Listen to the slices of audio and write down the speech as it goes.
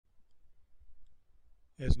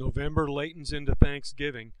As November lightens into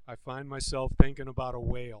Thanksgiving, I find myself thinking about a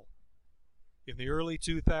whale. In the early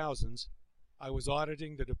 2000s, I was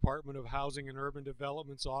auditing the Department of Housing and Urban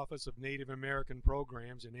Development's Office of Native American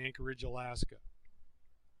Programs in Anchorage, Alaska.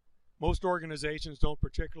 Most organizations don't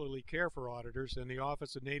particularly care for auditors, and the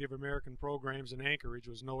Office of Native American Programs in Anchorage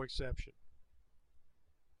was no exception.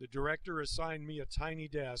 The director assigned me a tiny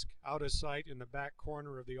desk out of sight in the back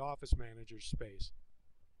corner of the office manager's space.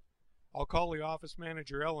 I'll call the office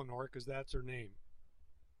manager Eleanor because that's her name.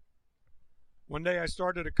 One day I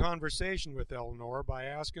started a conversation with Eleanor by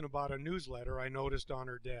asking about a newsletter I noticed on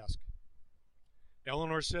her desk.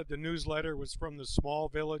 Eleanor said the newsletter was from the small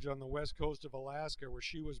village on the west coast of Alaska where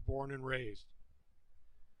she was born and raised.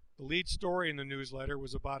 The lead story in the newsletter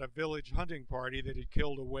was about a village hunting party that had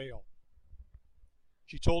killed a whale.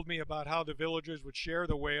 She told me about how the villagers would share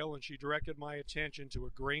the whale, and she directed my attention to a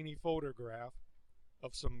grainy photograph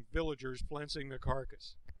of some villagers flensing the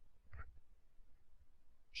carcass.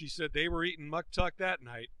 She said they were eating muktuk that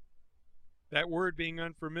night. That word being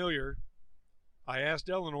unfamiliar, I asked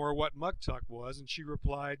Eleanor what muktuk was, and she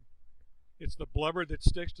replied, "It's the blubber that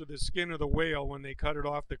sticks to the skin of the whale when they cut it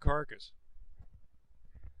off the carcass."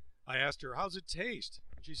 I asked her, "How's it taste?"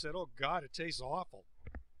 And she said, "Oh God, it tastes awful."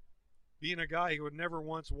 Being a guy who had never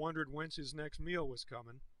once wondered whence his next meal was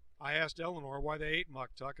coming, I asked Eleanor why they ate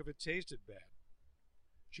muktuk if it tasted bad.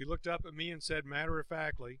 She looked up at me and said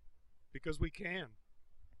matter-of-factly, "Because we can."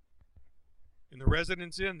 In the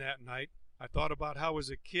Residence Inn that night, I thought about how as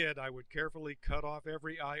a kid I would carefully cut off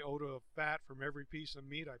every iota of fat from every piece of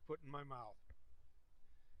meat I put in my mouth.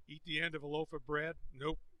 Eat the end of a loaf of bread?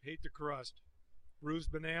 Nope, hate the crust. Bruised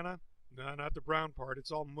banana? No, not the brown part,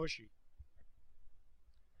 it's all mushy.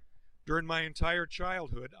 During my entire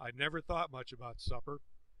childhood, I never thought much about supper.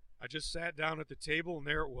 I just sat down at the table and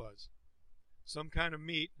there it was. Some kind of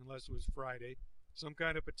meat, unless it was Friday, some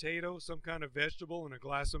kind of potato, some kind of vegetable, and a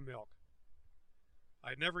glass of milk. I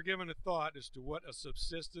had never given a thought as to what a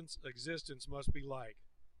subsistence existence must be like.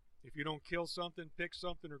 If you don't kill something, pick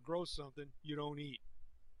something, or grow something, you don't eat.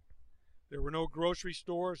 There were no grocery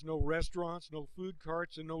stores, no restaurants, no food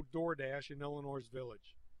carts, and no DoorDash in Eleanor's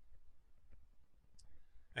village.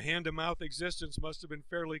 A hand-to-mouth existence must have been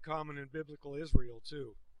fairly common in biblical Israel,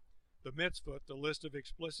 too. The Mitzvot, the list of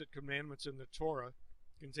explicit commandments in the Torah,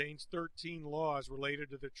 contains 13 laws related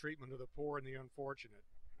to the treatment of the poor and the unfortunate.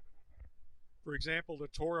 For example, the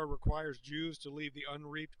Torah requires Jews to leave the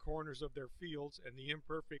unreaped corners of their fields and the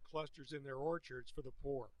imperfect clusters in their orchards for the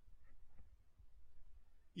poor.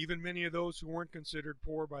 Even many of those who weren't considered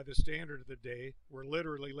poor by the standard of the day were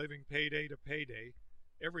literally living payday to payday,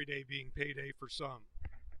 every day being payday for some.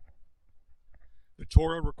 The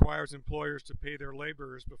Torah requires employers to pay their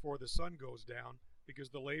laborers before the sun goes down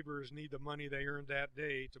because the laborers need the money they earned that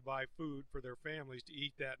day to buy food for their families to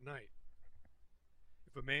eat that night.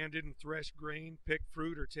 If a man didn't thresh grain, pick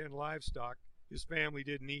fruit, or tend livestock, his family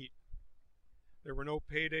didn't eat. There were no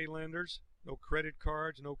payday lenders, no credit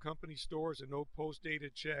cards, no company stores, and no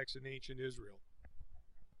post-dated checks in ancient Israel.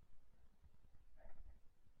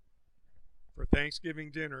 For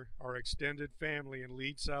Thanksgiving dinner, our extended family in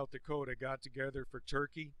Leeds, South Dakota got together for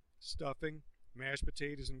turkey, stuffing, mashed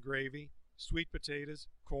potatoes and gravy, sweet potatoes,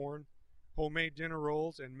 corn, homemade dinner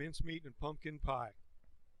rolls, and mincemeat and pumpkin pie.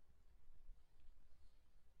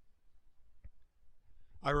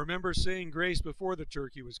 I remember saying grace before the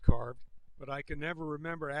turkey was carved, but I can never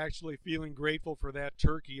remember actually feeling grateful for that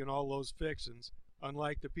turkey and all those fixins,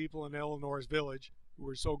 unlike the people in Eleanor's village who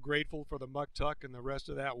were so grateful for the muktuk and the rest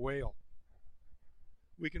of that whale.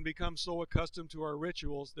 We can become so accustomed to our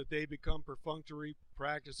rituals that they become perfunctory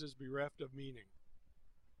practices bereft of meaning.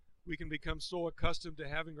 We can become so accustomed to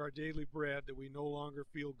having our daily bread that we no longer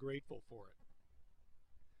feel grateful for it.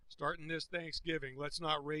 Starting this Thanksgiving, let's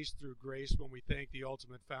not race through grace when we thank the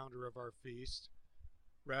ultimate founder of our feast.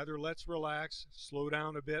 Rather, let's relax, slow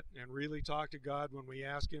down a bit, and really talk to God when we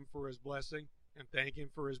ask Him for His blessing and thank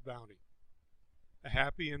Him for His bounty. A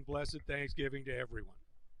happy and blessed Thanksgiving to everyone.